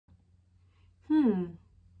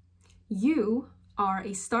You are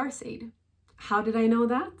a starseed. How did I know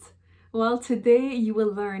that? Well, today you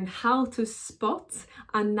will learn how to spot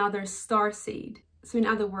another starseed. So in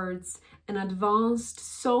other words, an advanced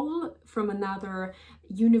soul from another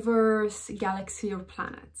universe, galaxy, or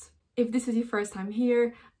planet. If this is your first time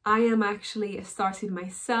here, I am actually a starseed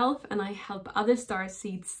myself, and I help other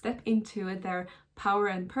starseeds step into their power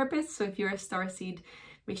and purpose. So if you're a starseed,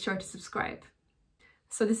 make sure to subscribe.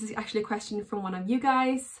 So this is actually a question from one of you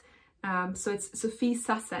guys. So it's Sophie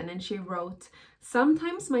Sassen, and she wrote,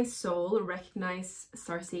 sometimes my soul recognizes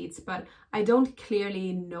starseeds, but I don't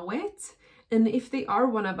clearly know it. And if they are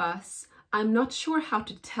one of us, I'm not sure how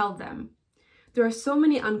to tell them. There are so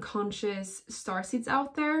many unconscious starseeds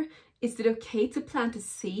out there. Is it okay to plant a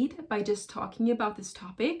seed by just talking about this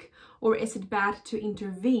topic? Or is it bad to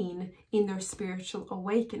intervene in their spiritual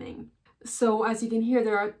awakening? So as you can hear,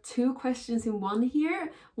 there are two questions in one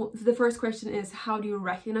here. Well, the first question is, how do you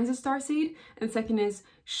recognize a starseed? And second is,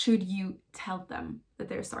 should you tell them that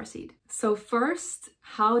they're a starseed? So first,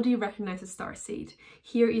 how do you recognize a starseed?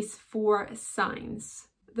 Here is 4 signs.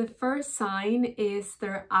 The first sign is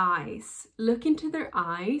their eyes. Look into their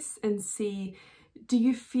eyes and see, do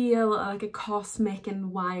you feel like a cosmic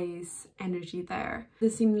and wise energy there? They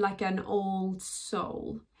seem like an old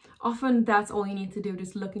soul. Often that's all you need to do,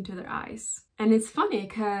 just look into their eyes. And it's funny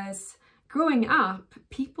because growing up,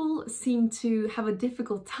 people seem to have a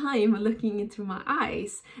difficult time looking into my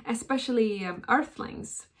eyes, especially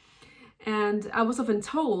Earthlings. And I was often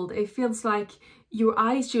told, it feels like your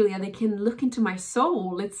eyes, Julia, they can look into my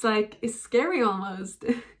soul. It's like, it's scary almost.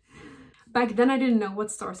 Back then I didn't know what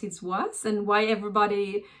starseeds was and why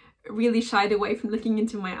everybody really shied away from looking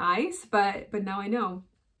into my eyes, but now I know.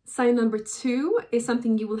 Sign number 2 is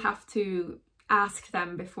something you will have to ask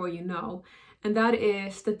them before you know, and that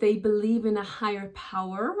is that they believe in a higher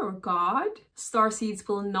power or God. Starseeds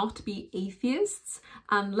will not be atheists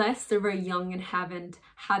unless they're very young and haven't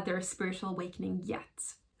had their spiritual awakening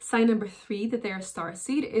yet. Sign number 3 that they're a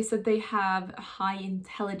starseed is that they have a high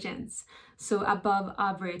intelligence, so above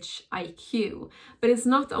average IQ. But it's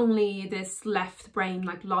not only this left brain,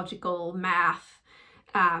 like logical math,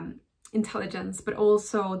 intelligence, but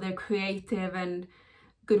also they're creative and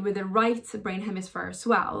good with the right brain hemisphere as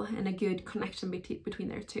well, and a good connection between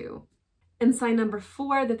their two. And sign number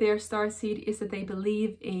 4 that they are starseed is that they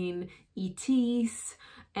believe in ETs,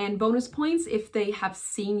 and bonus points if they have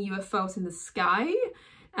seen UFOs in the sky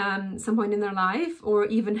some point in their life, or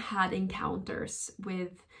even had encounters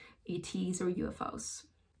with ETs or UFOs.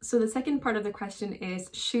 So the second part of the question is,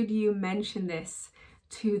 should you mention this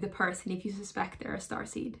to the person if you suspect they're a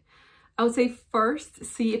starseed? I would say first,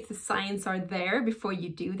 see if the signs are there before you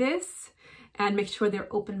do this, and make sure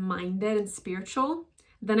they're open-minded and spiritual.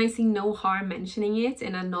 Then I see no harm mentioning it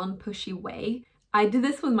in a non-pushy way. I did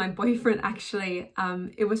this with my boyfriend actually.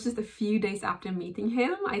 It was just a few days after meeting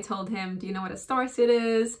him. I told him, do you know what a starseed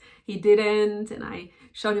is? He didn't, and I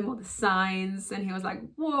showed him all the signs, and he was like,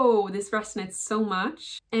 whoa, this resonates so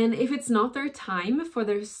much. And if it's not their time for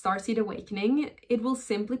their starseed awakening, it will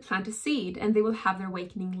simply plant a seed and they will have their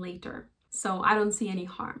awakening later. So I don't see any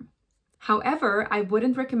harm. However, I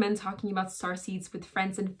wouldn't recommend talking about starseeds with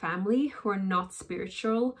friends and family who are not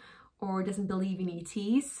spiritual or doesn't believe in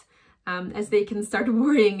ETs, as they can start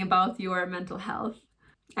worrying about your mental health.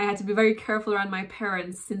 I had to be very careful around my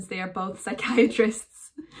parents since they are both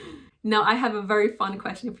psychiatrists. Now I have a very fun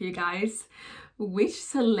question for you guys. Which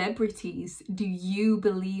celebrities do you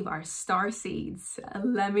believe are starseeds?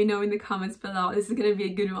 Let me know in the comments below. This is going to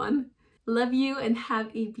be a good one. Love you and have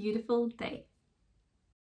a beautiful day.